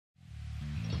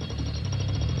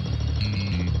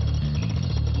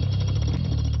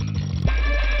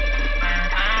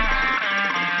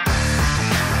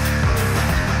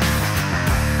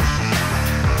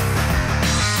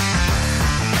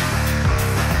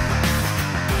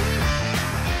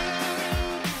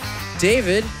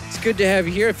David, it's good to have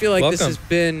you here. I feel like this Welcome. has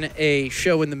been a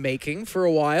show in the making for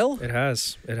a while. It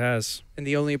has. It has. And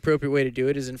the only appropriate way to do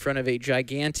it is in front of a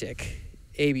gigantic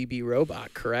ABB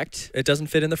robot, correct? It doesn't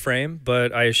fit in the frame,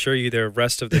 but I assure you the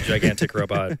rest of the gigantic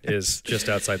robot is just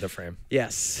outside the frame.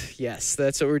 Yes, yes.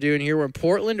 That's what we're doing here. We're in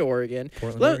Portland, Oregon.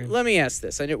 Oregon. Let me ask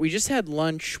this. I know we just had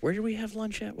lunch. Where did we have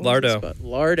lunch at? What was Lardo. this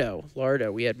spot?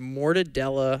 Lardo. We had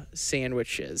mortadella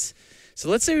sandwiches. So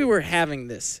let's say we were having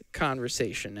this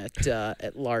conversation at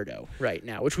Lardo right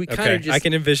now, which we kind of just... I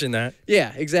can envision that.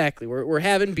 Yeah, exactly. We're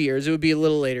having beers. It would be a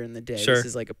little later in the day. Sure. This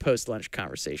is like a post-lunch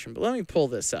conversation. But let me pull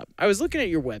this up. I was looking at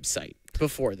your website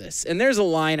before this, and there's a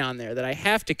line on there that I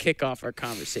have to kick off our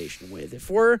conversation with.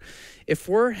 If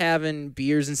we're having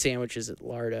beers and sandwiches at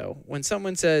Lardo, when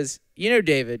someone says, you know,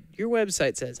 David, your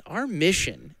website says our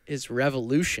mission is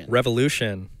revolution.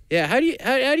 Revolution. Yeah, how do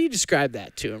you describe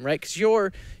that to him, right? Because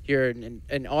you're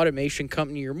an automation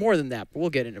company. You're more than that, but we'll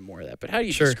get into more of that. But how do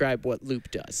you describe what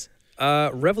Loupe does?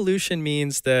 Revolution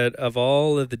means that of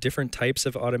all of the different types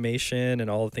of automation and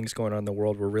all the things going on in the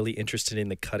world, we're really interested in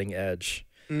the cutting edge.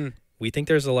 We think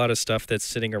there's a lot of stuff that's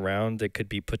sitting around that could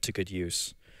be put to good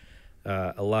use.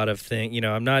 A lot of things, you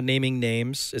know, I'm not naming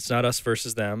names. It's not us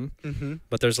versus them.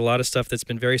 But there's a lot of stuff that's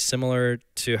been very similar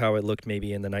to how it looked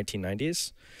maybe in the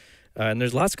 1990s. And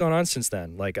there's lots going on since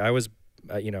then. Like a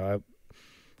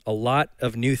lot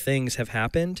of new things have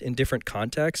happened in different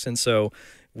contexts. And so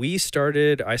I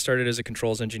started as a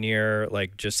controls engineer,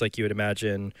 like just like you would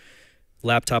imagine,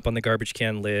 laptop on the garbage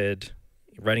can lid,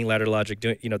 writing ladder logic,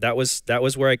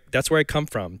 that's where I come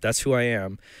from. That's who I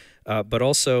am. But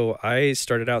also I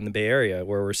started out in the Bay Area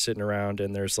where we're sitting around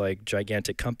and there's like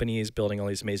gigantic companies building all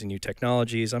these amazing new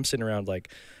technologies. I'm sitting around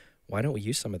like, why don't we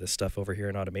use some of this stuff over here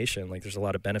in automation? Like there's a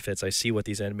lot of benefits. I see what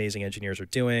these amazing engineers are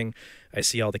doing. I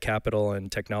see all the capital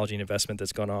and technology and investment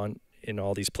that's gone on in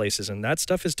all these places. And that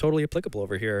stuff is totally applicable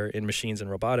over here in machines and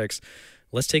robotics.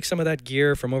 Let's take some of that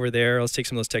gear from over there. Let's take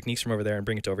some of those techniques from over there and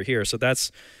bring it to over here. So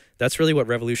that's really what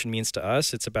revolution means to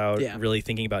us. It's about really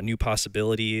thinking about new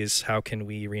possibilities. How can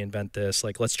we reinvent this?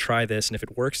 Like, let's try this. And if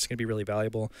it works, it's going to be really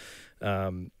valuable.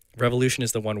 Revolution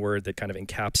is the one word that kind of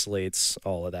encapsulates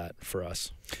all of that for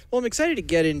us. Well, I'm excited to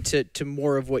get into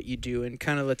more of what you do and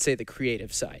kind of, let's say, the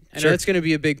creative side. I know that's going to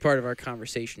be a big part of our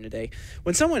conversation today.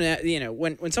 When someone,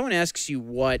 when someone asks you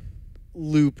what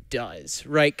Loupe does,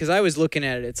 right? Because I was looking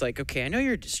at it, it's like, okay, I know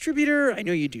you're a distributor. I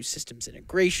know you do systems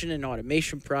integration and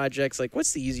automation projects. Like,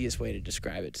 what's the easiest way to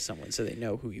describe it to someone so they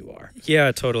know who you are?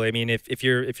 Yeah, totally. I mean, if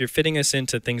you're fitting us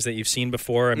into things that you've seen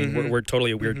before, I mean, we're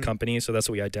totally a weird company, so that's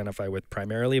what we identify with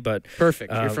primarily. But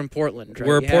perfect. You're from Portland, right?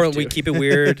 We're Portland. We keep it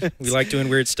weird. We like doing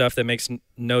weird stuff that makes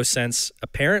no sense.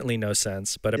 Apparently, no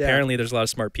sense. But apparently, there's a lot of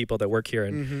smart people that work here,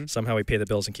 and somehow we pay the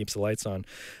bills and keeps the lights on.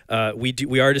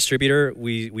 We are a distributor.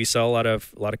 We sell a lot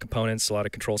of components, a lot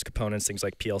of controls components, things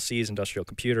like PLCs, industrial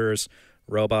computers,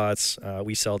 robots.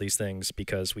 We sell these things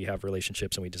because we have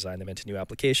relationships and we design them into new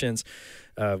applications.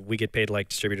 We get paid like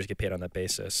distributors get paid on that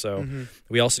basis. So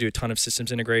we also do a ton of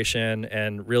systems integration,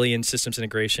 and really in systems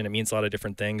integration, it means a lot of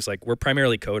different things. Like we're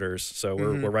primarily coders. So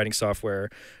we're writing software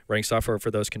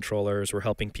for those controllers. We're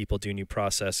helping people do new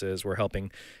processes. We're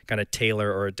helping kind of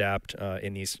tailor or adapt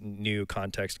in these new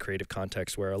contexts, creative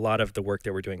contexts, where a lot of the work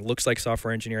that we're doing looks like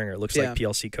software engineering or looks like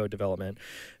PLC code development.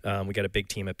 We got a big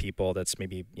team of people that's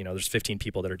maybe, there's 15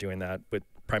 people that are doing that, but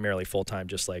primarily full-time,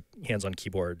 just like hands-on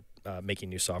keyboard, making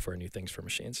new software, new things for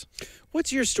machines.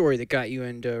 What's your story that got you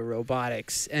into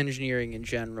robotics, engineering in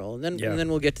general? And then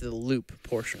we'll get to the Loupe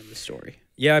portion of the story.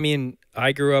 Yeah, I mean,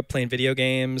 I grew up playing video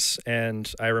games,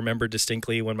 and I remember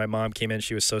distinctly when my mom came in,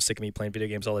 she was so sick of me playing video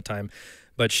games all the time,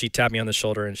 but she tapped me on the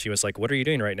shoulder and she was like, "What are you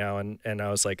doing right now?" And I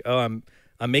was like, "Oh, I'm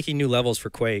making new levels for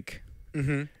Quake."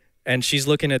 And she's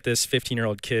looking at this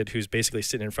 15-year-old kid who's basically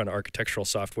sitting in front of architectural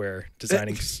software,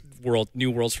 designing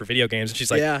new worlds for video games. And she's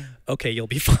like, okay, you'll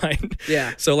be fine.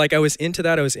 So like I was into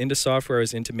that. I was into software. I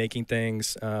was into making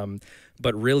things.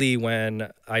 But really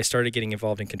when I started getting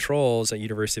involved in controls at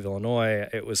University of Illinois,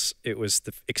 it was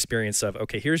the experience of,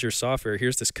 okay, here's your software.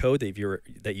 Here's this code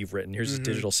that you've written. Here's this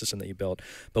digital system that you built.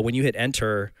 But when you hit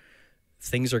enter,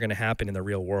 things are going to happen in the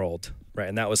real world, right?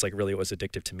 And that was like really what was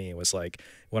addictive to me. It was like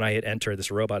when I hit enter,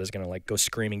 this robot is going to like go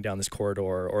screaming down this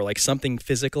corridor, or like something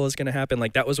physical is going to happen.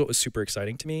 Like that was what was super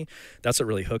exciting to me. That's what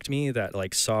really hooked me, that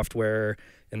like software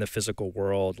in the physical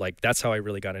world. Like that's how I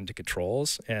really got into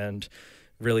controls, and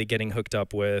really getting hooked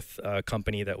up with a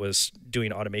company that was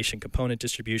doing automation component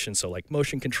distribution, so like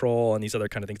motion control and these other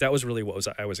kind of things. That was really what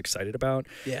I was excited about.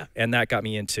 And that got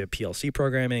me into PLC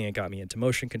programming, and got me into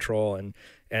motion control,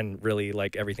 and really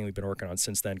like everything we've been working on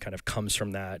since then kind of comes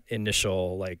from that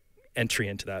initial like entry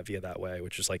into that via that way,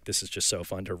 which is like, this is just so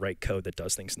fun to write code that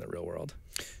does things in the real world.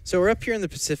 So we're up here in the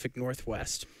Pacific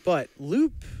Northwest, but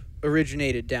Loupe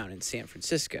originated down in San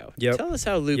Francisco. Yep. Tell us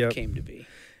how Loupe came to be.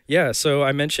 Yeah, so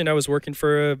I mentioned I was working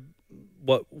for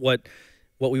what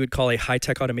we would call a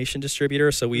high-tech automation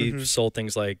distributor. So we sold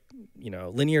things like,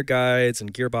 linear guides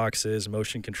and gearboxes,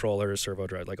 motion controllers, servo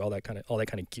drive, like all that kind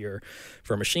of gear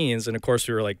for machines. And of course,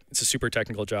 we were like, it's a super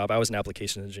technical job. I was an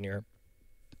application engineer,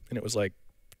 and it was like,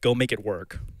 go make it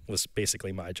work was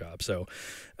basically my job. So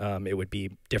it would be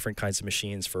different kinds of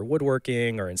machines for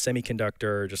woodworking or in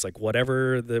semiconductor, just like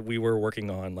whatever that we were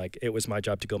working on, like it was my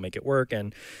job to go make it work.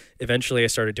 And eventually I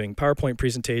started doing PowerPoint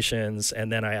presentations,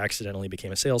 and then I accidentally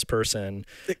became a salesperson.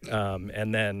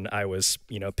 And then I was,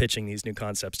 pitching these new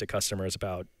concepts to customers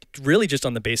about really just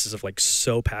on the basis of like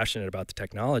so passionate about the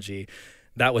technology.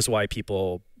 That was why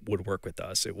people would work with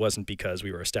us. It wasn't because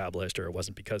we were established, or it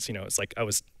wasn't because, it's like I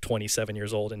was 27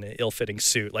 years old in an ill-fitting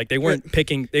suit. Like they weren't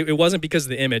picking, it wasn't because of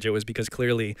the image. It was because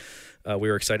clearly we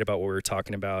were excited about what we were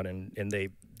talking about, and they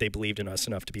believed in us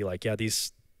enough to be like, yeah,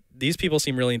 these people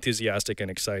seem really enthusiastic and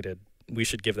excited. We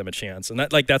should give them a chance. And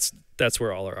that's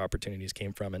where all our opportunities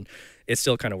came from. And it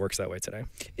still kind of works that way today.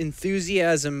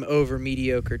 Enthusiasm over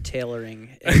mediocre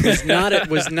tailoring was not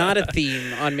a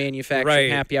theme on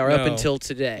Manufacturing Happy Hour up until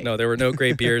today. No, there were no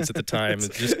gray beards at the time.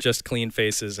 just clean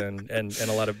faces and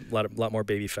a lot more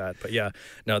baby fat. But yeah,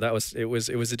 no, it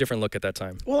was a different look at that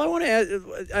time. Well,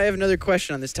 I have another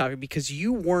question on this topic, because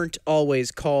you weren't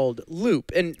always called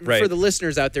Loupe. And for the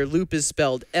listeners out there, Loupe is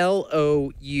spelled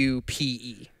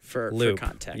Loupe. For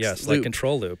context. Yes, loop. Like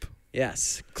control loop.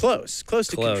 Yes, close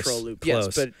to control loop.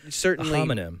 Yes, but it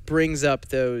certainly brings up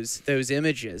those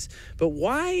images. But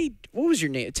why? What was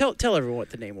your name? Tell everyone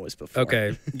what the name was before.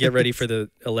 Okay, get ready for the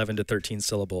 11 to 13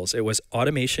 syllables. It was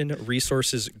Automation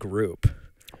Resources Group.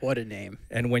 What a name!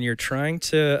 And when you're trying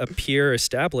to appear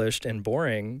established and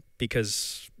boring,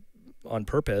 because on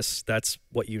purpose, that's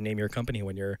what you name your company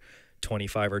when you're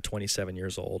 25 or 27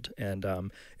 years old, and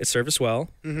it served us well.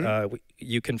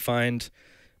 You can find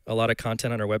a lot of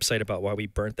content on our website about why we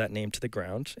burnt that name to the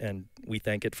ground, and we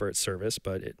thank it for its service.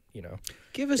 But it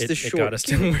got us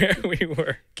to where we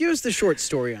were. Give us the short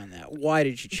story on that. Why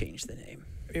did you change the name?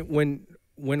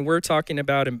 When we're talking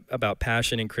about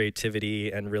passion and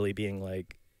creativity and really being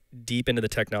like deep into the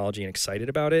technology and excited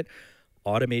about it,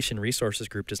 Automation Resources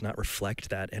Group does not reflect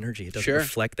that energy. It doesn't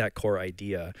reflect that core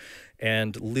idea.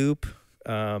 And Loupe,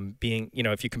 being,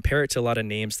 if you compare it to a lot of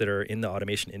names that are in the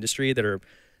automation industry that are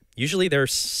usually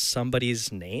there's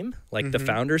somebody's name, like the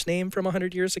founder's name from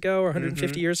 100 years ago or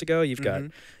 150 years ago. You've got,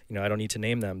 I don't need to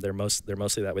name them. They're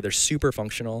mostly that way. They're super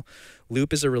functional.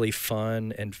 Loupe is a really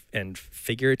fun and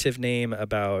figurative name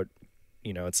about,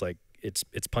 it's like,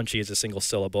 it's punchy as a single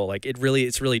syllable. Like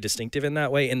it's really distinctive in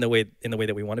that way, in the way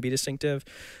that we want to be distinctive.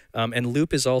 And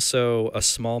Loupe is also a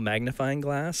small magnifying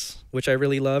glass, which I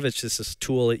really love. It's just this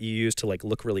tool that you use to like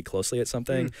look really closely at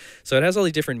something. So it has all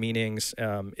these different meanings.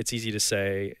 It's easy to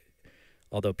say,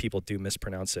 although people do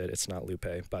mispronounce it. It's not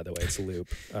Loupe, by the way. It's Loupe.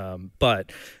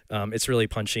 But it's really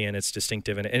punchy and it's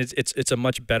distinctive, and it's a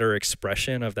much better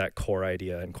expression of that core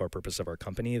idea and core purpose of our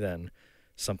company than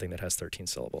something that has 13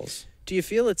 syllables. Do you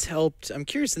feel it's helped? I'm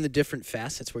curious in the different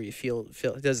facets where you feel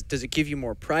does it give you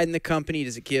more pride in the company?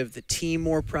 Does it give the team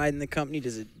more pride in the company?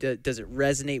 Does it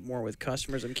resonate more with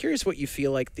customers? I'm curious what you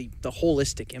feel like the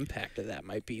holistic impact of that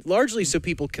might be. Largely so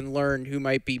people can learn who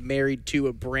might be married to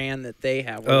a brand that they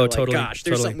have. Where Totally. Like, gosh,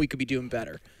 there's something we could be doing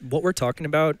better. What we're talking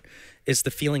about is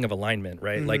the feeling of alignment,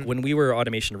 right? Like when we were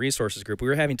Automation Resources Group, we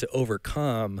were having to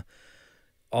overcome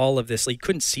all of this. Like, you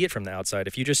couldn't see it from the outside.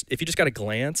 If you just got a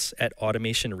glance at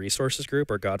Automation Resources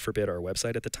Group, or God forbid our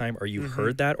website at the time, or you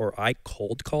heard that, or I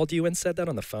cold called you and said that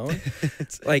on the phone,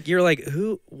 like you're like,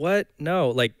 who, what?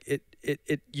 No, like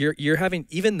you're having,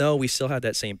 even though we still had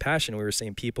that same passion, we were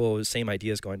same people, same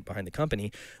ideas going behind the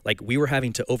company, like we were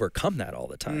having to overcome that all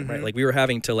the time, right? Like we were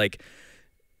having to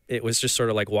it was just sort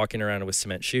of like walking around with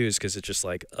cement shoes, because it's just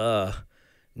like,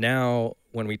 now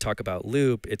when we talk about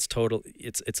Loupe, it's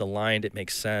aligned, it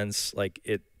makes sense,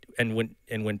 and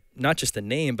when not just the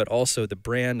name but also the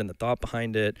brand and the thought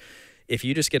behind it, if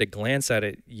you just get a glance at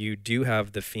it, you do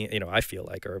have the I feel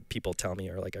like, or people tell me,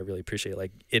 or like I really appreciate,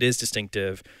 like it is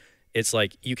distinctive. It's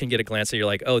like you can get a glance at it, you're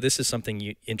like, oh, this is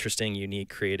something interesting, unique,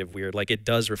 creative, weird. Like it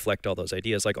does reflect all those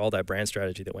ideas, like all that brand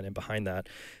strategy that went in behind that.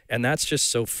 And that's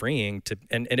just so freeing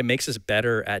and it makes us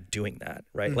better at doing that,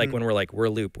 right? Like when we're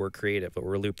Loupe, we're creative, but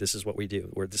we're Loupe, this is what we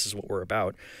do, this is what we're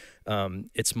about.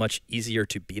 It's much easier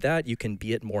to be that. You can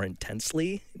be it more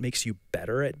intensely. It makes you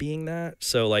better at being that.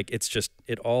 So like,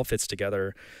 it all fits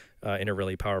together in a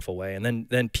really powerful way. And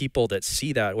then people that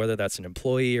see that, whether that's an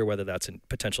employee or whether that's a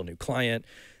potential new client,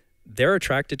 they're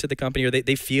attracted to the company, or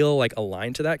they feel like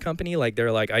aligned to that company. Like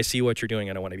they're like, I see what you're doing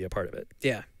and I want to be a part of it.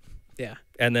 Yeah. Yeah.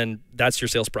 And then that's your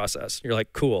sales process. You're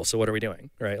like, cool. So what are we doing?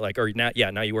 Right. Like, or now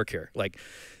you work here. Like,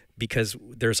 because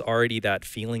there's already that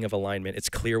feeling of alignment. It's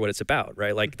clear what it's about,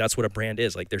 right? Like that's what a brand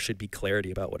is. Like there should be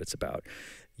clarity about what it's about.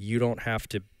 You don't have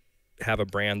to have a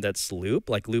brand that's Loupe.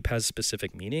 Like Loupe has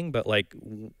specific meaning, but like,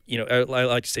 you know, I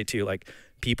like to say too, like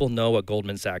people know what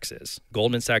Goldman Sachs is.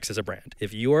 Goldman Sachs is a brand.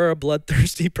 If you are a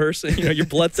bloodthirsty person, you know, you're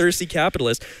bloodthirsty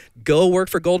capitalist, go work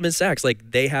for Goldman Sachs.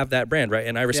 Like they have that brand, right?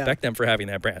 And I respect them for having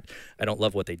that brand. I don't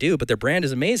love what they do, but their brand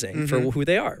is amazing for who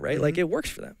they are, right? Like it works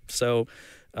for them. So,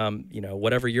 you know,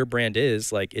 whatever your brand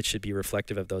is, like it should be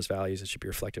reflective of those values. It should be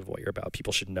reflective of what you're about.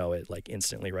 People should know it like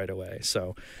instantly right away.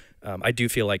 So I do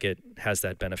feel like it has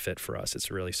that benefit for us. It's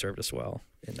really served us well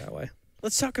in that way.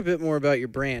 Let's talk a bit more about your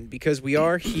brand, because we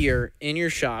are here in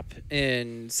your shop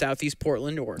in Southeast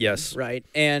Portland, Oregon. Yes. Right.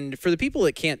 And for the people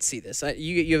that can't see this,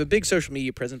 you have a big social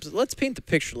media presence. But let's paint the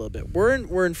picture a little bit.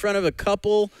 We're in front of a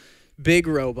couple big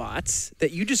robots that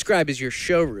you describe as your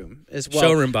showroom as well.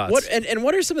 Showroom bots. And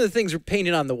what are some of the things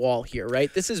painted on the wall here,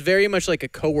 right? This is very much like a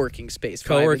co-working space.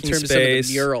 Co-working in terms space. Of some of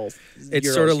the murals It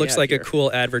sort of looks like a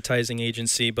cool advertising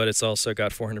agency, but it's also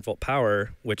got 400-volt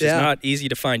power, which is not easy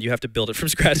to find. You have to build it from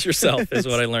scratch yourself, is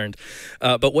what I learned.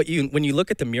 But when you look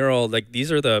at the mural, like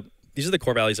these are the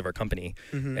core values of our company,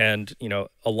 and you know,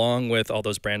 along with all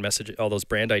those brand messages, all those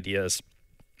brand ideas,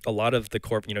 a lot of the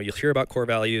core, you know, you'll hear about core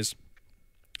values.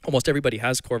 Almost everybody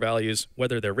has core values,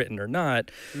 whether they're written or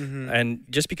not. And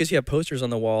just because you have posters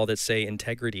on the wall that say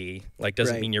integrity, like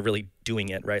doesn't mean you're really doing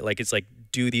it, right? Like it's like,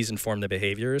 do these inform the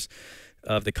behaviors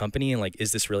of the company? And like,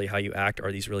 is this really how you act?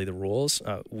 Are these really the rules?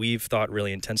 We've thought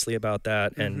really intensely about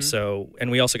that. And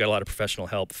and we also got a lot of professional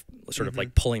help sort of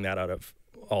like pulling that out of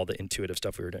all the intuitive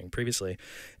stuff we were doing previously.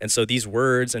 And so these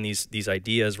words and these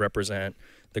ideas represent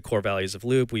the core values of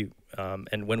Loupe.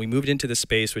 And when we moved into this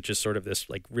space, which is sort of this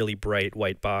like really bright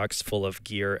white box full of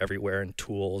gear everywhere and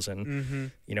tools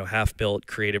and you know, half-built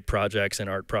creative projects and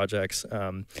art projects,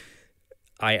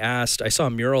 I saw a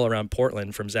mural around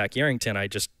Portland from Zach Yarrington. I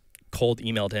just cold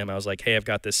emailed him. I was like, hey, I've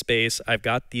got this space. I've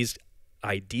got these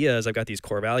ideas. I've got these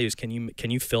core values. Can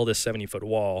you fill this 70-foot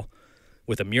wall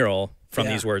with a mural from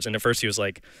these words? And at first he was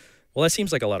like, well, that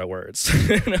seems like a lot of words.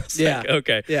 And I was like,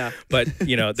 okay. Yeah. But,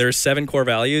 you know, there's 7 core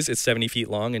values. It's 70 feet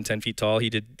long and 10 feet tall. He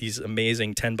did these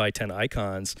amazing 10 by 10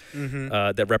 icons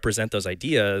that represent those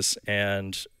ideas.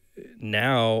 And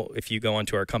now, if you go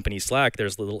onto our company Slack,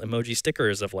 there's little emoji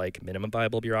stickers of like minimum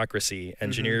viable bureaucracy,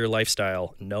 engineer your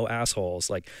lifestyle, no assholes.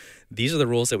 Like these are the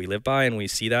rules that we live by, and we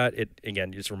see that. It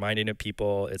again, it's reminding of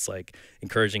people. It's like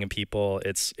encouraging of people.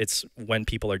 It's when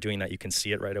people are doing that, you can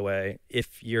see it right away.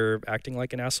 If you're acting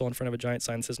like an asshole in front of a giant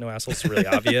sign that says no assholes, it's really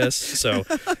obvious. So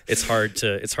it's hard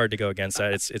to go against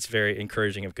that. It's very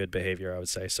encouraging of good behavior, I would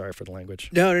say. Sorry for the language.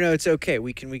 No, it's okay.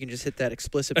 We can just hit that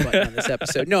explicit button on this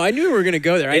episode. No, I knew we were going to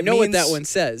go there. I know what that one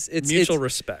says. It's mutual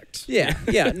respect. Yeah.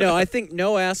 No, I think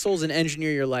no assholes and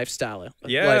engineer your lifestyle.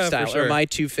 Yeah, for sure. Are my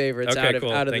 2 favorites out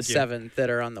of the 7 that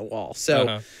are on the wall.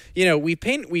 So, you know, we've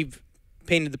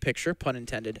painted the picture, pun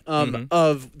intended,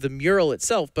 of the mural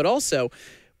itself, but also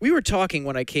we were talking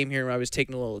when I came here. I was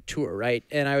taking a little tour, right?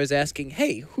 And I was asking,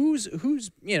 hey, who's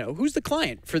the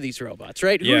client for these robots,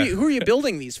 right? Who are you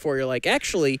building these for? You're like,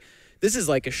 actually, this is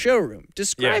like a showroom.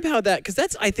 Describe how that, because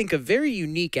that's, I think, a very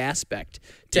unique aspect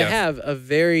to have a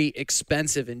very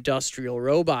expensive industrial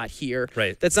robot here.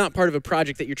 Right. That's not part of a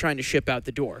project that you're trying to ship out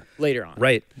the door later on.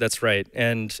 Right. That's right.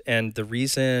 And the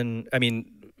reason, I mean,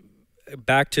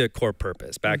 back to core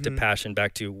purpose, back to passion,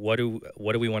 back to what do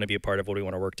we want to be a part of, what do we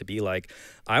want to work to be like.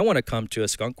 I want to come to a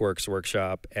Skunkworks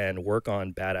workshop and work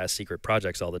on badass secret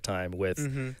projects all the time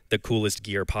with the coolest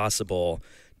gear possible,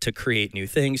 to create new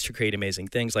things, to create amazing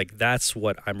things. Like that's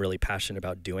what I'm really passionate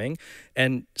about doing.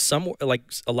 And a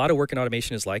lot of work in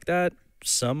automation is like that.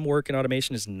 Some work in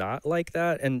automation is not like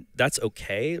that, and that's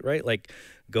okay, right? Like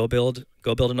build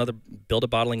a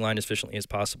bottling line as efficiently as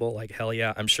possible. Like hell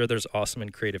yeah, I'm sure there's awesome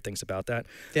and creative things about that.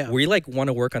 Yeah. We like want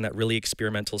to work on that really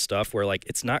experimental stuff where like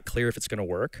it's not clear if it's going to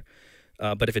work.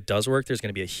 But if it does work, there's going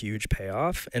to be a huge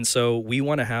payoff. And so we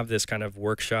want to have this kind of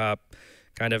workshop,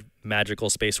 kind of magical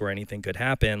space where anything could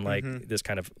happen, like this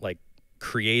kind of like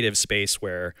creative space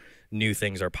where new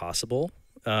things are possible.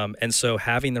 And so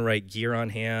having the right gear on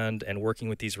hand and working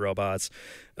with these robots,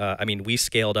 I mean, we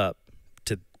scaled up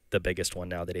to the biggest one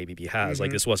now that ABB has.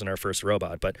 Like this wasn't our first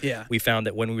robot, but we found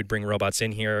that when we would bring robots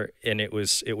in here and it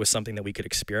was something that we could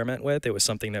experiment with, it was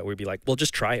something that we'd be like, well,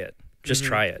 just try it. Just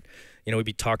try it. You know, we'd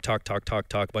be talk,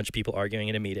 a bunch of people arguing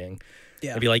in a meeting.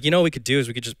 Yeah. I'd be like, you know what we could do is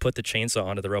we could just put the chainsaw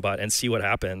onto the robot and see what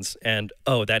happens. And,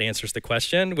 oh, that answers the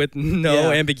question with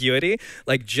no ambiguity.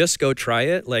 Like, just go try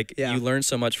it. Like, you learn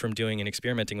so much from doing and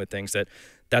experimenting with things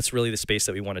that's really the space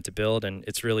that we wanted to build. And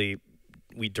it's really,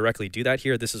 we directly do that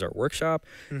here. This is our workshop.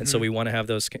 And so we want to have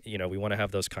those, you know, we want to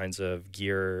have those kinds of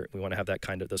gear. We want to have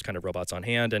those kind of robots on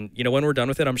hand. And, you know, when we're done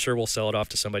with it, I'm sure we'll sell it off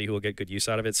to somebody who will get good use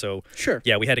out of it. So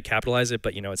yeah, we had to capitalize it,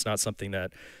 but you know, it's not something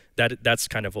that's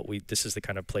kind of this is the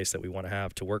kind of place that we want to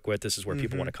have to work with. This is where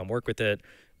people want to come work with it.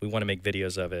 We want to make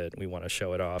videos of it. We want to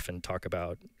show it off and talk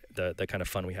about the kind of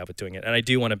fun we have with doing it. And I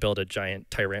do want to build a giant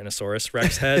Tyrannosaurus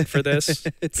Rex head for this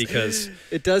because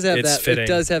it does have that. Fitting. It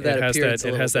does have that appearance.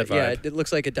 It has that vibe. Yeah, it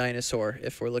looks like a dinosaur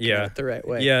if we're looking at it the right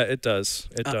way. Yeah, it does.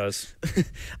 It does.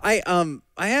 I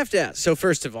have to ask. So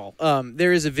first of all,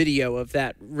 there is a video of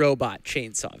that robot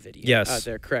chainsaw video out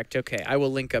there. Correct. Okay, I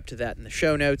will link up to that in the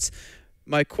show notes.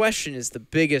 My question is the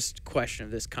biggest question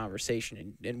of this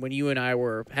conversation. And when you and I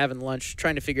were having lunch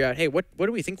trying to figure out, hey, what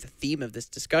do we think the theme of this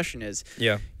discussion is?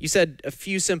 Yeah. You said a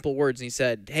few simple words, and you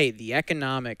said, hey, the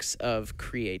economics of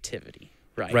creativity.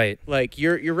 Right. Like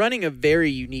you're running a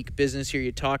very unique business here.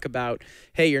 You talk about,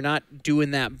 hey, you're not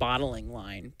doing that bottling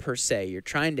line per se. You're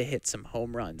trying to hit some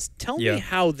home runs. Tell me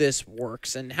how this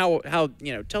works and how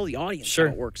you know, tell the audience how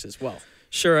it works as well.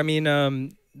 Sure. I mean,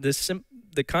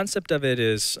 the concept of it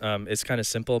is it's kind of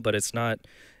simple, but it's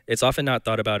often not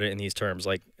thought about it in these terms.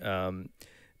 Like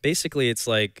basically it's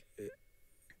like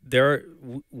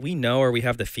we know, or we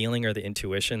have the feeling or the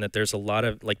intuition that there's a lot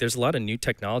of new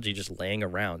technology just laying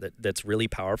around that's really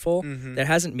powerful that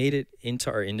hasn't made it into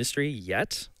our industry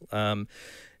yet. And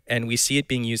we see it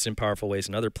being used in powerful ways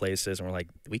in other places, and we're like,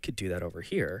 we could do that over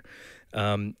here.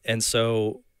 And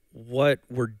so what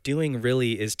we're doing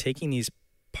really is taking these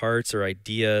parts or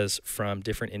ideas from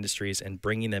different industries and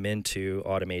bringing them into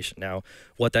automation. Now,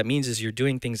 what that means is you're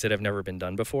doing things that have never been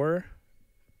done before,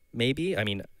 maybe. I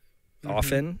mean,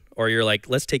 often. Or you're like,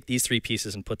 let's take these three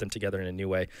pieces and put them together in a new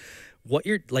way. What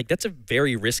you're like, that's a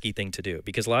very risky thing to do,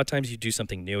 because a lot of times you do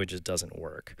something new, it just doesn't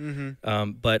work.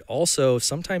 But also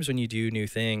sometimes when you do new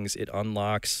things, it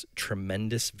unlocks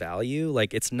tremendous value.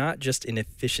 Like, it's not just an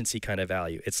efficiency kind of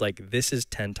value. It's like, this is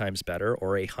 10 times better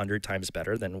or 100 times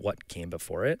better than what came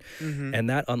before it. And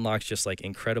that unlocks just like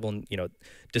incredible, you know,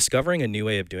 discovering a new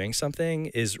way of doing something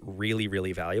is really,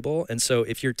 really valuable. And so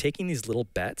if you're taking these little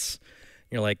bets,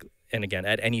 you're like, and again,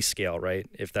 at any scale, right?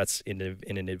 If that's in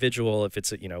an individual, if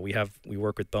it's, you know, we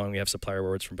work with Boeing, we have supplier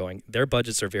awards from Boeing. Their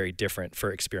budgets are very different for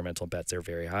experimental bets. They're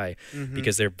very high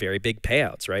because they're very big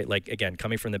payouts, right? Like, again,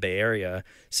 coming from the Bay Area,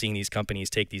 seeing these companies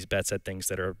take these bets at things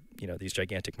that are, you know, these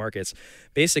gigantic markets.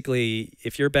 Basically,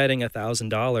 if you're betting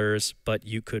 $1,000, but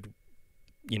you could,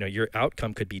 you know, your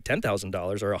outcome could be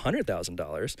 $10,000 or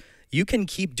 $100,000, you can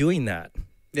keep doing that.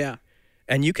 Yeah.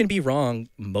 And you can be wrong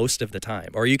most of the time.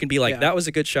 Or you can be like, that was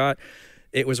a good shot.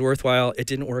 It was worthwhile. It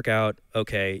didn't work out.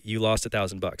 Okay, you lost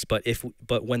 $1,000.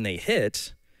 But when they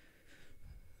hit,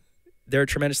 they're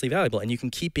tremendously valuable, and you can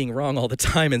keep being wrong all the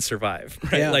time and survive,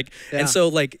 right? And so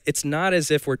like, it's not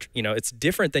as if we're, you know, it's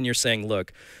different than you're saying,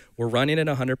 look, we're running at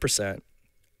 100%.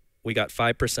 We got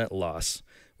 5% loss.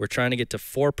 We're trying to get to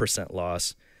 4%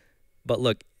 loss. But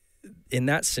look, in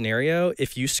that scenario,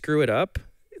 if you screw it up,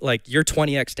 like, you're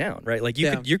 20x down, right? Like,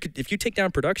 you could if you take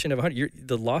down production of 100,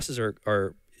 the losses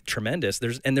are tremendous.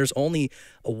 There's only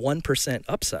a 1%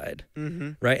 upside,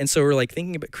 right? And so we're like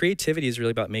thinking about creativity is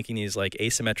really about making these like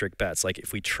asymmetric bets. Like,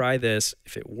 if we try this,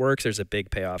 if it works, there's a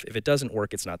big payoff. If it doesn't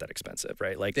work, it's not that expensive,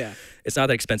 right? Like, it's not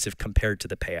that expensive compared to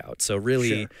the payout. So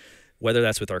really, whether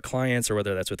that's with our clients or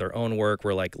whether that's with our own work,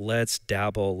 we're like, let's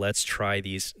dabble, let's try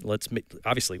these.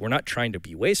 Obviously, we're not trying to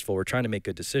be wasteful. We're trying to make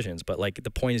good decisions. But like,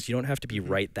 the point is, you don't have to be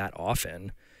right that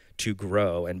often to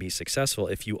grow and be successful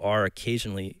if you are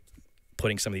occasionally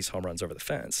putting some of these home runs over the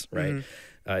fence, right?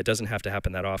 It doesn't have to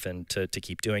happen that often to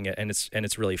keep doing it. And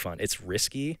it's really fun. It's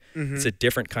risky. It's a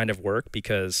different kind of work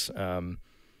because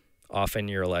often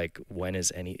you're like, when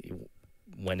is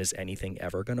anything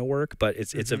ever going to work? But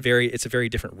it's a very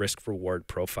different risk reward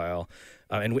profile,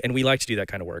 and we like to do that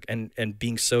kind of work, and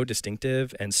being so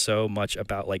distinctive and so much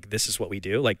about like, this is what we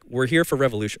do. Like, we're here for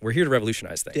revolution. We're here to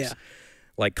revolutionize things. Yeah.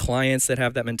 Like, clients that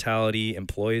have that mentality,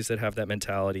 employees that have that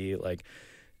mentality, like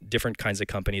different kinds of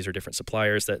companies or different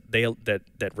suppliers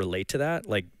that relate to that.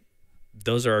 Like,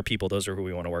 those are our people. Those are who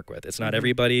we want to work with. It's not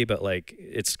everybody, but like,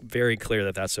 it's very clear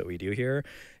that that's what we do here.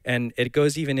 And it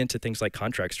goes even into things like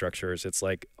contract structures. It's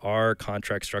like, our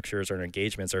contract structures or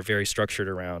engagements are very structured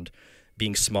around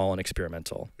being small and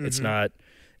experimental. It's not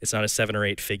it's not a 7 or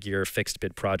 8 figure fixed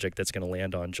bid project that's going to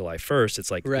land on July 1st.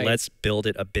 It's like, let's build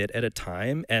it a bit at a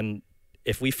time. And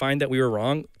if we find that we were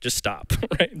wrong, just stop,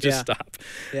 right? Just stop.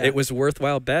 Yeah. It was a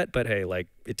worthwhile bet, but hey, like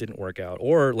it didn't work out.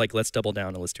 Or like, let's double down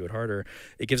and let's do it harder.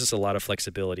 It gives us a lot of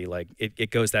flexibility. Like it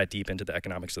goes that deep into the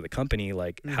economics of the company.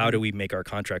 Like how do we make our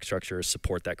contract structures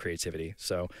support that creativity?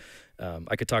 So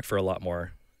I could talk for a lot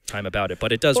more time about it,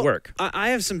 but it does work. I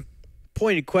have some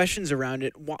pointed questions around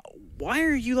it. Why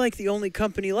are you like the only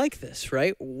company like this,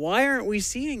 right? Why aren't we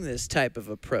seeing this type of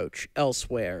approach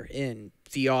elsewhere in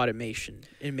the automation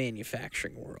and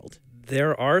manufacturing world?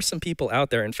 There are some people out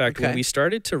there. In fact, when we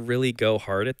started to really go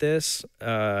hard at this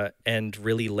and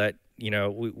really let, you know,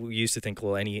 we used to think,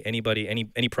 well,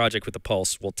 any project with a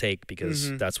pulse we'll take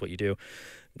because that's what you do.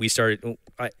 We started,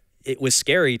 it was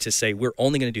scary to say, we're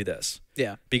only going to do this.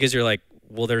 Yeah. Because you're like,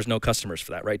 well, there's no customers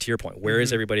for that, right? To your point, where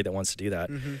is everybody that wants to do that?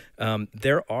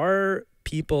 There are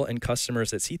people and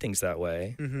customers that see things that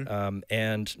way.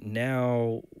 And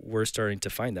now we're starting to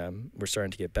find them. We're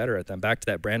starting to get better at them. Back to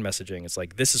that brand messaging. It's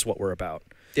like, this is what we're about.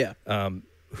 Yeah.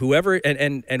 Whoever,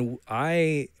 and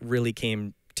I really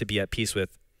came to be at peace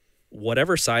with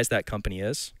whatever size that company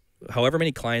is, however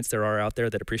many clients there are out there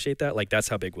that appreciate that, like that's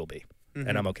how big we'll be.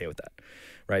 And I'm okay with that,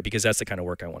 right? Because that's the kind of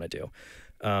work I want to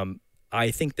do. I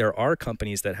think there are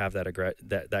companies that have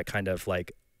that kind of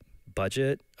like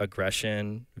budget,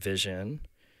 aggression, vision,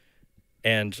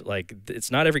 and like it's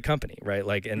not every company, right?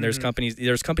 Like, and there's companies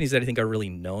that I think are really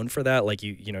known for that. Like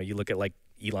you know, you look at like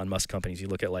Elon Musk companies, you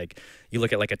look at like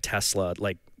a Tesla,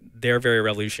 like they're very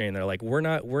revolutionary and they're like, we're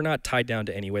not tied down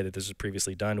to any way that this was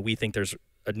previously done. We think there's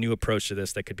a new approach to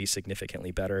this that could be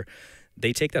significantly better.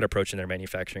 They take that approach in their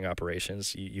manufacturing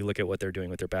operations. You look at what they're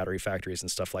doing with their battery factories and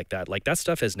stuff like that. Like that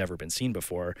stuff has never been seen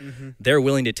before. They're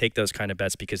willing to take those kind of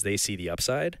bets because they see the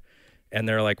upside. And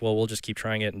they're like, well, we'll just keep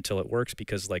trying it until it works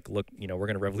because like, look, you know, we're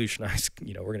going to revolutionize,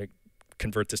 you know, we're going to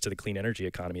convert this to the clean energy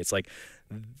economy. It's like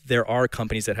there are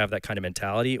companies that have that kind of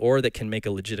mentality or that can make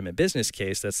a legitimate business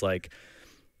case that's like,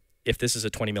 if this is a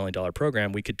 $20 million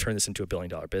program, we could turn this into a $1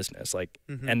 billion business. Like,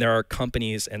 and there are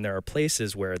companies and there are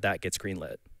places where that gets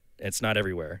greenlit. It's not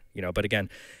everywhere, you know, but again,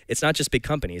 it's not just big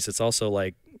companies. It's also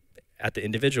like at the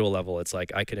individual level, it's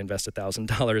like I could invest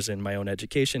 $1,000 in my own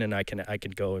education and I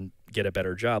can go and get a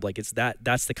better job. Like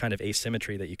that's the kind of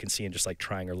asymmetry that you can see in just like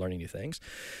trying or learning new things.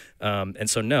 And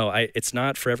so no, it's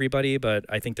not for everybody, but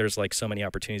I think there's like so many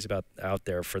opportunities out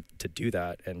there to do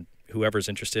that. And whoever's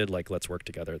interested, like let's work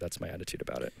together. That's my attitude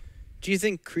about it. Do you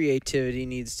think creativity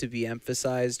needs to be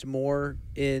emphasized more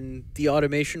in the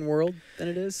automation world than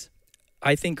it is?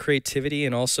 I think creativity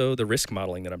and also the risk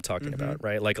modeling that I'm talking about,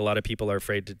 right? Like a lot of people are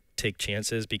afraid to take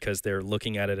chances because they're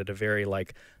looking at it at a very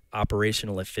like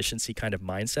operational efficiency kind of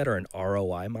mindset or an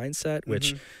ROI mindset,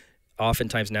 which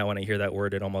oftentimes now when I hear that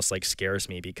word, it almost like scares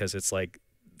me because it's like,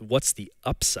 what's the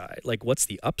upside? Like, what's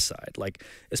the upside? Like,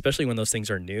 especially when those things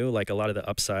are new, like a lot of the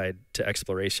upside to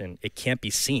exploration, it can't be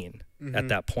seen at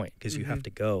that point because you have to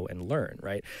go and learn,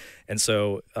 right? And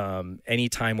so any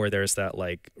time where there's that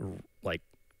like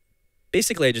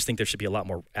basically, I just think there should be a lot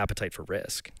more appetite for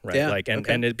risk, right? Yeah, like,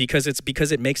 and because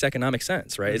it makes economic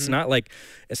sense, right? It's not like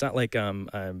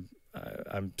I'm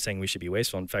saying we should be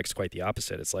wasteful. In fact, it's quite the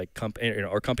opposite. It's like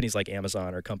or companies like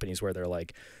Amazon or companies where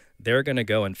they're going to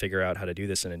go and figure out how to do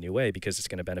this in a new way because it's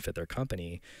going to benefit their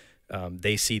company.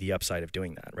 They see the upside of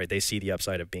doing that, right? They see the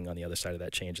upside of being on the other side of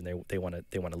that change, and they want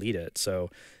to lead it. So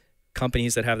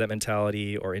companies that have that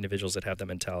mentality or individuals that have that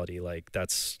mentality, like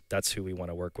that's who we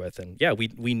want to work with. And yeah,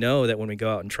 we know that when we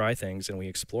go out and try things and we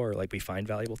explore, like we find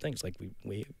valuable things. Like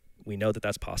we know that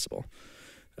that's possible,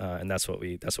 and that's what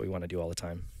we want to do all the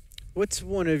time. What's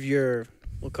one of your,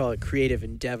 we'll call it creative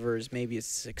endeavors, maybe a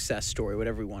success story,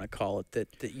 whatever we want to call it,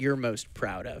 that you're most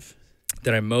proud of?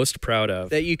 That I'm most proud of.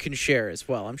 That you can share as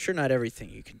well. I'm sure not everything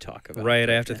you can talk about. Right,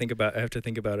 I have to think about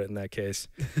it in that case.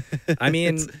 I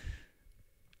mean,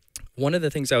 one of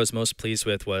the things I was most pleased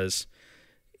with was,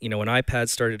 you know, when iPads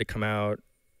started to come out,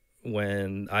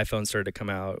 when iPhones started to come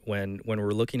out, when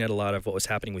we're looking at a lot of what was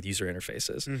happening with user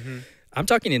interfaces. I'm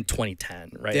talking in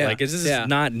 2010, right? Yeah. Like this is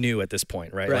not new at this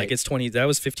point, right? Like that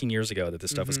was 15 years ago that this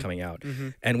stuff was coming out.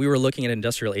 And we were looking at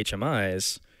industrial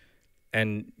HMIs,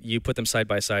 and you put them side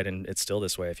by side, and it's still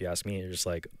this way if you ask me. You're just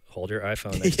like, hold your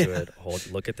iPhone next to it,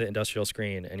 look at the industrial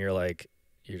screen, and you're like,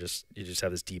 you just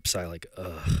have this deep sigh, like,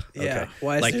 ugh. Okay. Yeah.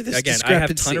 Why is there this again, I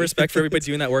have a ton of respect for everybody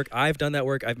doing that work. I've done that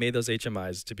work. I've made those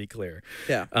HMIs, to be clear.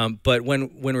 Yeah. But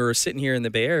when we were sitting here in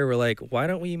the Bay Area, we're like, why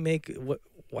don't we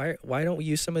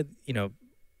use some of, you know,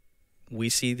 we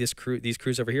see these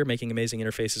crews over here making amazing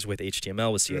interfaces with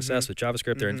HTML, with CSS, with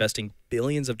JavaScript. They're investing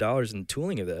billions of dollars in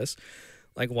tooling of this.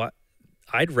 Like, what?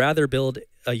 I'd rather build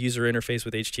a user interface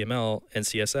with HTML and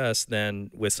CSS than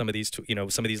with some of these,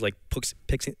 some of these like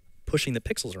pushing the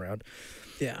pixels around.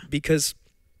 Yeah. Because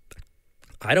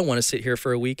I don't want to sit here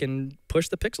for a week and push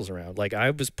the pixels around. Like I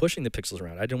was pushing the pixels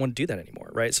around. I didn't want to do that anymore,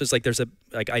 right? So it's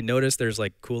like I noticed there's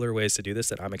like cooler ways to do this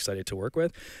that I'm excited to work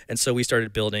with. And so we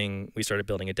started building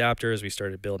adapters, we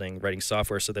started writing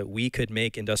software so that we could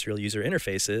make industrial user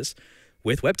interfaces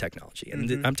with web technology.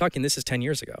 And I'm talking, this is 10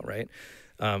 years ago, right?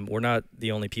 We're not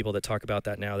the only people that talk about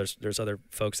that now. There's other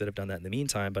folks that have done that in the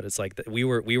meantime, but it's like we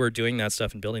were doing that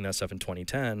stuff and building that stuff in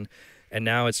 2010. And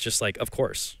now it's just like, of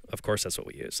course, that's what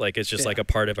we use. Like, it's just like a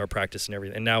part of our practice and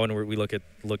everything. And now when we look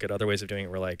at other ways of doing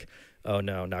it, we're like, oh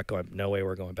no, no way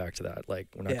we're going back to that. Like,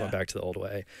 we're not going back to the old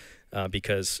way,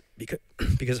 because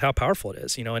how powerful it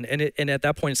is, and at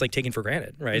that point it's like taken for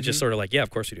granted, right? It's just sort of like, yeah,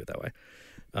 of course we do it that way.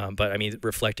 But I mean,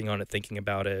 reflecting on it, thinking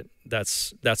about it,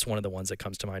 that's one of the ones that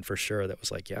comes to mind for sure. That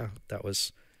was like, yeah, that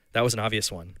was an obvious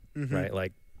one, right?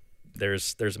 Like,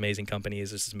 there's amazing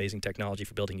companies, there's amazing technology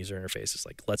for building user interfaces.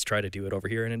 Like, let's try to do it over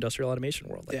here in industrial automation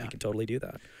world. Like, we can totally do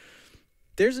that.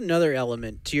 There's another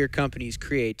element to your company's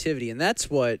creativity, and that's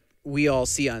what we all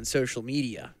see on social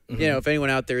media. If anyone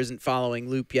out there isn't following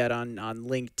Loupe yet on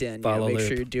LinkedIn, make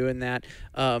sure you're doing that.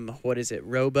 What is it?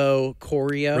 Robo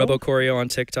Choreo on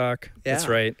TikTok. Yeah. That's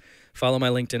right. Follow my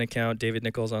LinkedIn account, David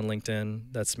Nichols on LinkedIn.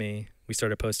 That's me. We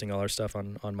started posting all our stuff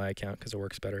on my account because it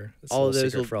works better. It's all of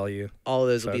those for all you. All of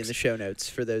those folks. will be in the show notes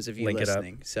for those of you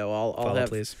listening. So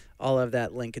I'll have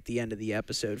that link at the end of the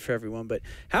episode for everyone. But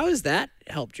how has that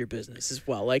helped your business as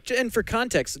well? Like, and for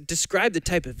context, describe the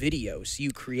type of videos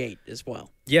you create as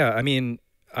well. Yeah, I mean,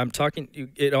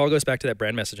 it all goes back to that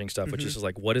brand messaging stuff, which is just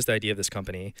like, what is the idea of this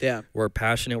company? Yeah. We're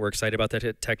passionate. We're excited about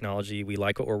that technology. We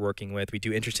like what we're working with. We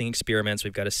do interesting experiments.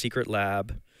 We've got a secret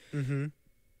lab.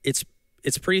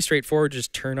 It's pretty straightforward.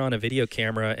 Just turn on a video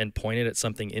camera and point it at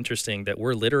something interesting that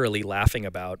we're literally laughing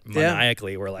about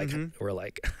maniacally. We're like,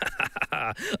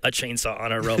 a chainsaw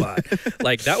on a robot.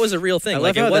 Like, that was a real thing. I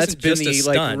like, love it how wasn't that's been just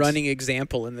the a stunt. running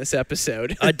example in this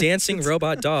episode. A dancing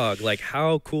robot dog. Like,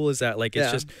 how cool is that? Like,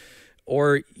 it's just,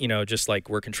 or, just like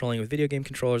we're controlling with video game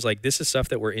controllers. Like, this is stuff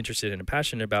that we're interested in and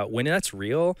passionate about. When that's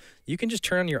real, you can just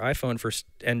turn on your iPhone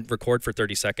and record for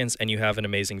 30 seconds and you have an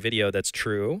amazing video that's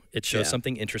true. It shows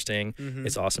something interesting.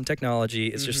 It's awesome technology.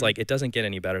 It's just like, it doesn't get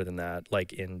any better than that,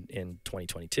 like in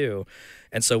 2022.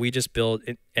 And so we just build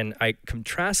it, and I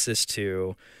contrast this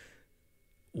to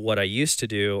what I used to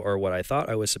do, or what I thought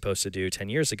I was supposed to do 10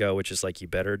 years ago, which is like, you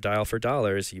better dial for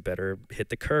dollars, you better hit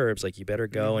the curbs, like, you better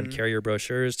go and carry your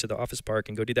brochures to the office park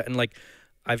and go do that. And like,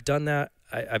 I've done that.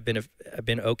 I've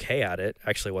been okay at it.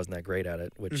 Actually, I wasn't that great at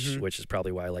it, which is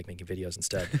probably why I like making videos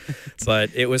instead. But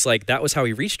it was like, that was how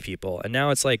we reached people. And now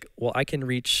it's like, well, I can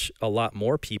reach a lot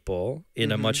more people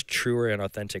in a much truer and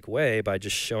authentic way by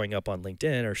just showing up on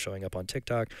LinkedIn or showing up on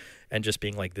TikTok and just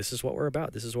being like, this is what we're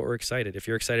about. This is what we're excited. If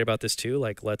you're excited about this too,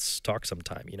 like, let's talk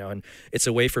sometime, and it's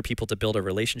a way for people to build a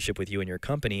relationship with you and your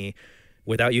company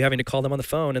without you having to call them on the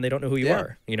phone and they don't know who you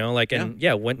are, like, and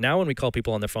when we call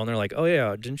people on the phone, they're like, oh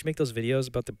yeah, didn't you make those videos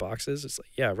about the boxes? It's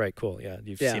like, yeah, right, cool. Yeah.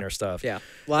 You've seen our stuff. Yeah.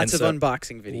 Lots of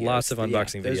unboxing videos. Lots of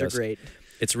unboxing videos. Those are great.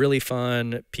 It's really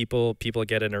fun. People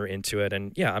get in or into it.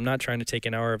 And yeah, I'm not trying to take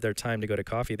an hour of their time to go to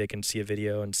coffee. They can see a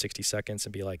video in 60 seconds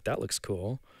and be like, that looks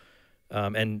cool.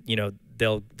 And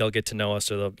they'll get to know us,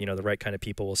 or the right kind of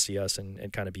people will see us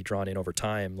and kind of be drawn in over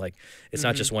time. Like, it's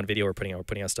not just one video we're putting out. We're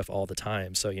putting out stuff all the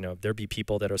time. So there'll be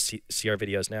people that'll see our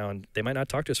videos now, and they might not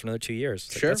talk to us for another 2 years.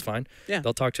 Like, that's fine. Yeah,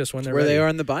 they'll talk to us when they're where ready. They are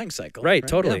in the buying cycle. Right.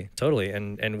 Totally.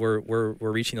 And we're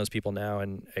reaching those people now.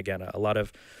 And again, a lot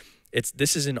of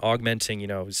this is an augmenting,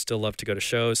 still love to go to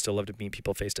shows, still love to meet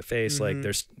people face to face. Like,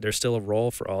 there's still a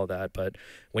role for all of that. But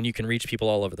when you can reach people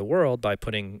all over the world by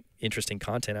putting interesting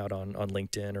content out on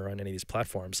LinkedIn or on any of these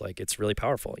platforms, like, it's really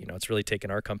powerful. It's really taken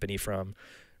our company from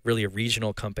really a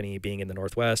regional company being in the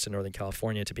Northwest and Northern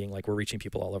California to being like, we're reaching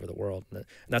people all over the world. And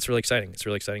that's really exciting. It's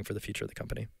really exciting for the future of the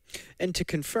company. And to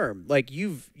confirm, like,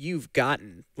 you've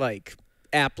gotten like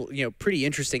pretty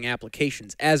interesting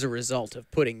applications as a result of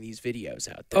putting these videos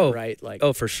out there, right? Like,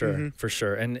 for sure, for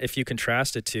sure. And if you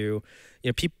contrast it to,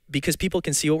 because people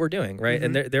can see what we're doing, right?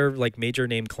 And they're like major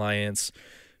name clients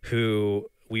who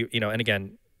we, and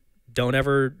again, don't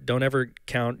ever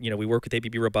count, we work with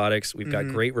ABB Robotics. We've got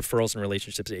great referrals and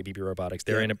relationships at ABB Robotics.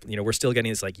 They're in we're still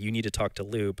getting this, like, you need to talk to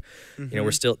Loupe.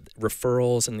 We're still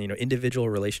referrals, and, individual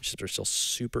relationships are still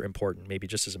super important, maybe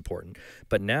just as important.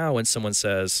 But now when someone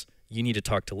says, you need to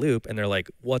talk to Loupe, and they're like,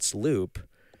 what's Loupe?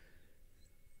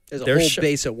 There's a whole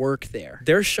base of work there.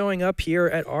 They're showing up here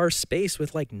at our space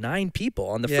with like 9 people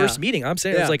on the first meeting. I'm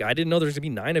saying, I was like, I didn't know there's gonna be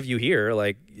 9 of you here.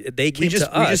 Like, they came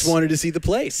to us. We just wanted to see the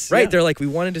place. Right. They're like, we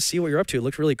wanted to see what you're up to. It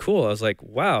looked really cool. I was like,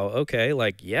 wow, okay.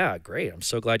 Like, yeah, great. I'm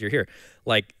so glad you're here.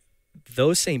 Like,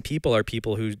 those same people are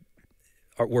people who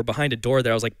were behind a door that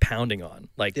I was like pounding on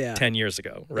like 10 years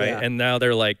ago. Right. Yeah. And now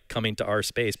they're like coming to our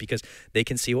space because they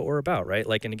can see what we're about. Right.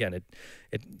 Like, and again,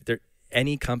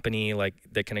 any company like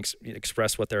that can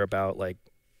express what they're about, like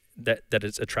that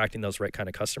is attracting those right kind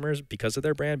of customers because of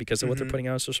their brand, because of what they're putting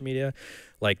out on social media.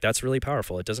 Like, that's really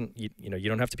powerful. It doesn't, you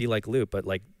don't have to be like Loupe, but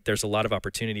like there's a lot of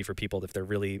opportunity for people if they're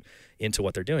really into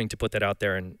what they're doing to put that out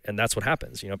there. And that's what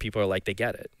happens. People are like, they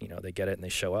get it, they get it and they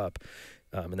show up.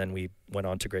 And then we went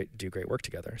on to do great work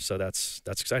together. So that's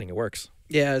exciting. It works.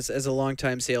 Yeah, as a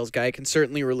longtime sales guy, I can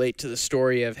certainly relate to the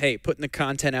story of, hey, putting the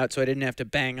content out so I didn't have to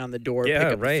bang on the door, pick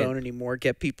up the phone anymore,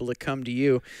 get people to come to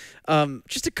you.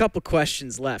 Just a couple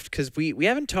questions left, because we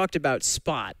haven't talked about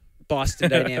Spot, Boston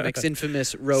Dynamics'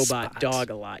 infamous robot dog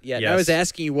a lot yet. Yes. I was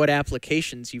asking you what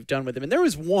applications you've done with them, and there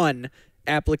was one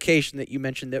application that you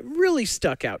mentioned that really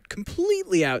stuck out,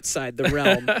 completely outside the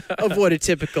realm of what a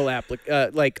typical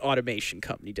like automation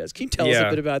company does. Can you tell us a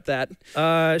bit about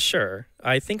that? Sure.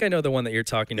 I think I know the one that you're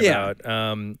talking about.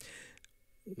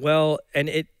 Well,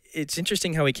 and it's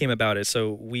interesting how we came about it.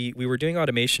 So we were doing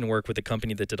automation work with a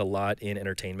company that did a lot in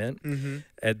entertainment,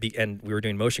 and we were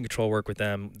doing motion control work with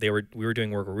them. We were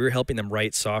doing work where we were helping them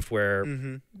write software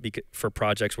for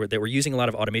projects where they were using a lot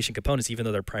of automation components, even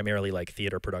though they're primarily like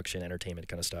theater production, entertainment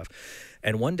kind of stuff.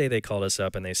 And one day they called us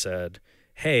up and they said,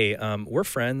 "Hey, we're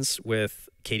friends with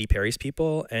Katy Perry's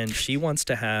people, and she wants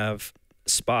to have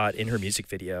Spot in her music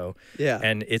video,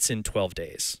 and it's in 12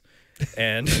 days."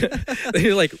 And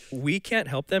they're like, "We can't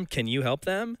help them. Can you help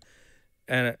them?"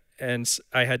 And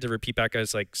I had to repeat back. I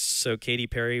was like, "So Katy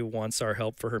Perry wants our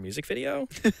help for her music video?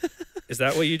 Is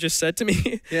that what you just said to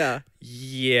me?" Yeah.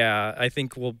 I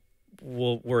think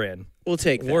we're in. We'll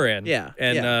take that. We're in. Yeah.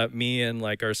 And me and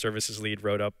like our services lead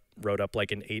wrote up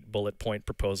like an 8-bullet point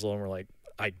proposal, and we're like,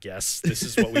 I guess this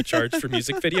is what we charge for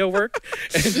music video work,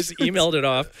 and just emailed it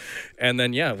off. And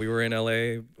then, we were in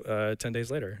LA 10 days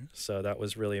later. So that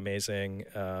was really amazing.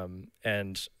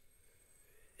 And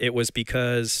it was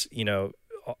because,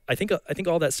 I think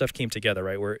all that stuff came together,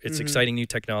 right? Where it's exciting new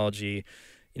technology.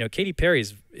 Katy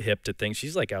Perry's hip to things.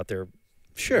 She's like out there.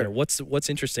 Sure. What's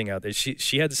interesting out there?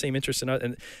 She had the same interest in us,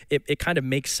 and it kind of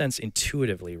makes sense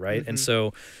intuitively, right? And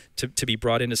so to be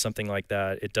brought into something like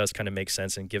that, it does kind of make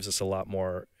sense and gives us a lot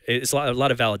more. It's a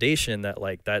lot of validation that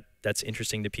like that's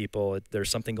interesting to people. There's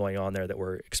something going on there that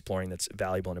we're exploring that's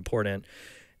valuable and important.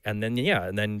 And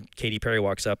then Katy Perry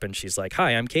walks up and she's like,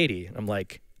 "Hi, I'm Katy." I'm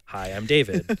like, "Hi, I'm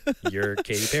David. You're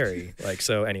Katy Perry." Like,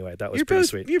 so anyway, that was pretty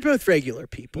sweet. You're both regular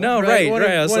people. No, right. One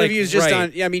of you is just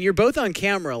on. Yeah, I mean, you're both on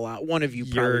camera a lot. One of you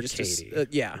probably You're just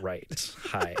Katy. Right.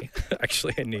 Hi.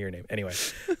 Actually, I knew your name. Anyway,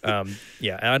 I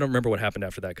don't remember what happened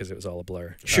after that because it was all a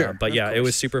blur. Sure. But yeah, it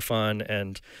was super fun,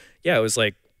 and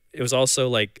it was also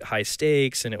like high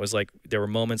stakes, and it was like there were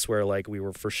moments where like it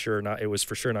was for sure not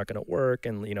going to work,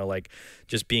 and like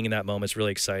just being in that moment is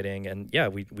really exciting. And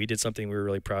we did something we were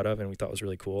really proud of and we thought was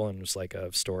really cool, and it was like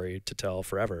a story to tell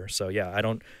forever. So I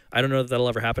don't know if that'll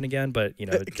ever happen again, but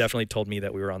it definitely told me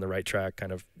that we were on the right track,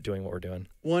 kind of doing what we're doing.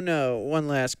 One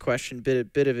last question,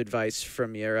 bit of advice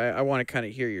from you. I want to kind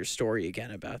of hear your story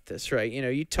again about this, right?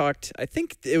 You talked, I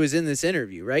think it was in this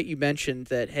interview, right? You mentioned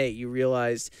that, hey, you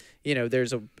realized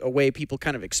there's a way people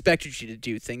kind of expected you to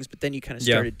do things, but then you kind of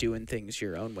started doing things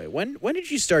your own way. When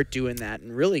did you start doing that?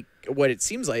 And really, what it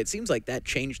seems like that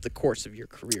changed the course of your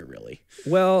career, really.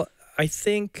 Well, I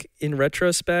think in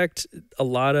retrospect, a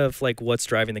lot of like what's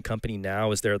driving the company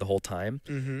now is there the whole time.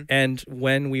 And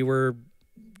when we were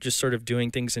just sort of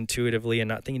doing things intuitively and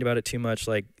not thinking about it too much,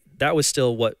 like that was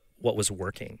still what was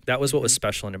working. That was what was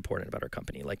special and important about our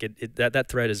company. Like that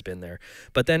thread has been there.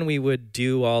 But then we would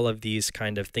do all of these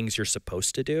kind of things you're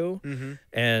supposed to do.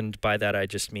 And by that, I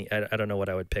just mean, I don't know what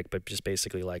I would pick, but just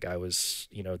basically like I was,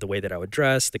 the way that I would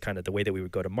dress, the way that we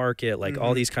would go to market, like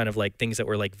all these kind of like things that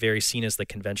were like very seen as the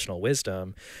conventional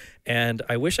wisdom. And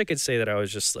I wish I could say that I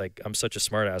was just like, I'm such a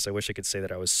smart ass. I wish I could say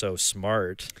that I was so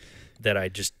smart that I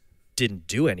just didn't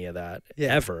do any of that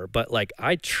ever, but like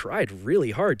I tried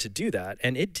really hard to do that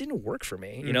and it didn't work for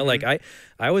me. Like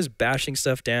I was bashing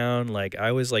stuff down, like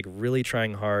I was like really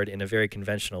trying hard in a very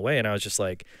conventional way, and I was just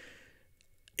like,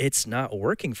 it's not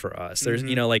working for us. There's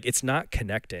like it's not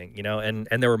connecting, and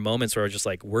there were moments where I was just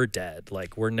like, we're dead,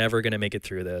 like we're never gonna make it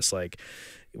through this, like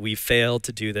we failed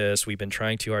to do this, we've been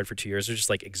trying too hard for 2 years. We're just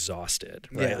like exhausted,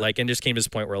 right? Like, and just came to this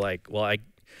point where like, well,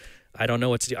 I don't know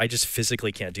what to do. I just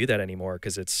physically can't do that anymore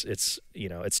because it's you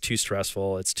know, it's too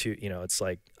stressful. It's too, you know, it's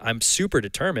like I'm super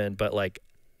determined, but like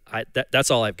that's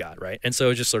all I've got, right? And so it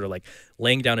was just sort of like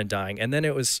laying down and dying. And then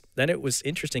it was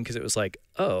interesting because it was like,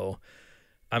 oh,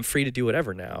 I'm free to do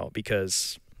whatever now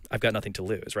because I've got nothing to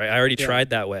lose, right? I already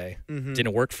tried that way.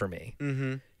 Didn't work for me.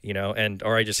 You know,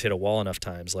 or I just hit a wall enough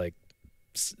times. Like,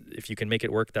 if you can make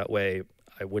it work that way,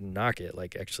 I wouldn't knock it.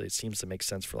 Like, actually, it seems to make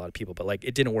sense for a lot of people, but like,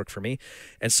 it didn't work for me.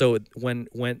 And so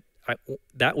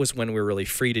that was when we were really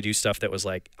free to do stuff that was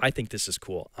like, I think this is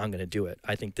cool, I'm going to do it.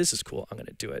 I think this is cool, I'm going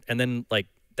to do it. And then like,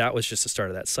 that was just the start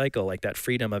of that cycle, like that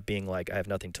freedom of being like, I have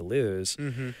nothing to lose.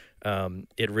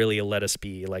 It really let us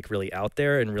be like really out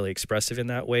there and really expressive in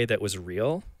that way that was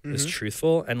real, was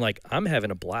truthful. And like, I'm having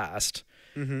a blast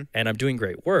and I'm doing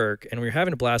great work, and we're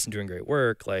having a blast and doing great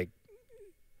work. Like,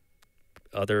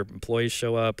 other employees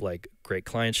show up, like great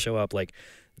clients show up. Like,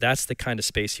 that's the kind of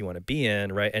space you want to be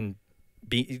in, right? And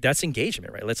that's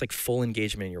engagement, right? That's like full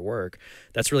engagement in your work.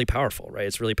 That's really powerful, right?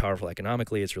 It's really powerful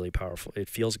economically. It's really powerful. It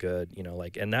feels good, you know,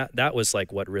 like, and that was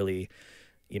like what really,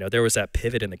 you know, there was that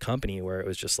pivot in the company where it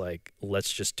was just like,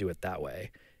 let's just do it that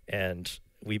way. And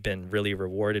we've been really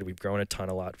rewarded. We've grown a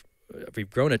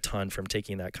ton from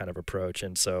taking that kind of approach.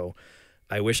 And so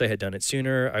I wish I had done it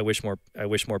sooner. I wish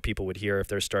more people would hear if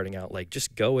they're starting out, like,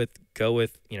 just go with,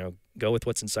 you know, go with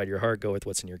what's inside your heart, go with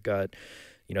what's in your gut.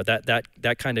 You know,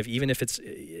 that kind of, even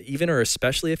or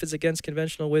especially if it's against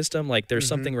conventional wisdom, like there's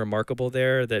something remarkable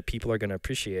there that people are going to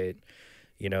appreciate,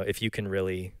 you know, if you can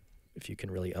really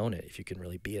own it, if you can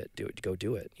really be it, go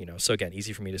do it, you know? So again,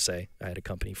 easy for me to say. I had a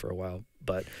company for a while,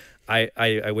 but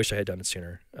I wish I had done it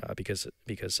sooner, because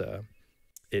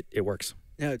it works.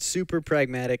 No, it's super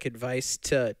pragmatic advice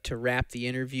to wrap the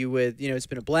interview with. You know, it's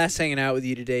been a blast hanging out with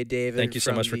you today, David. Thank you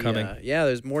so much for coming.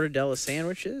 There's mortadella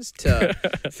sandwiches to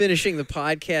finishing the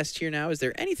podcast here now. Is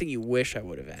there anything you wish I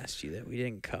would have asked you that we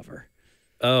didn't cover?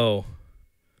 Oh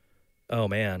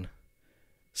man.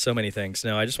 So many things.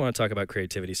 No, I just want to talk about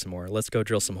creativity some more. Let's go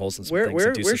drill some holes in some things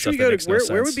and do some stuff that makes no sense.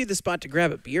 Where would be the spot to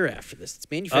grab a beer after this?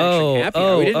 It's manufacturing happy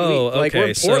hour. Okay. We're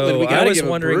in Portland. We I was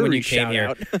wondering when you came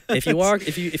here, if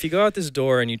you go out this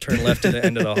door and you turn left to the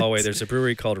end of the hallway, there's a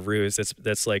brewery called Ruse.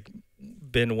 That's like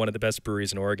been one of the best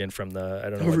breweries in Oregon from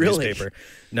the newspaper.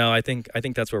 No, I think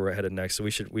that's where we're headed next. So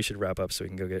we should wrap up so we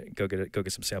can go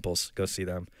get some samples. Go see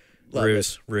them.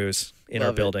 Ruse in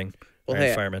our building. Well,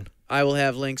 Iron Fireman. I will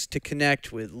have links to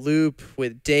connect with Loupe,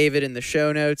 with David in the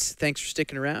show notes. Thanks for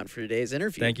sticking around for today's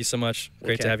interview. Thank you so much.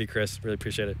 Great to have you, Chris. Really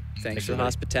appreciate it. Thanks for the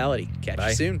hospitality. Catch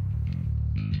you soon.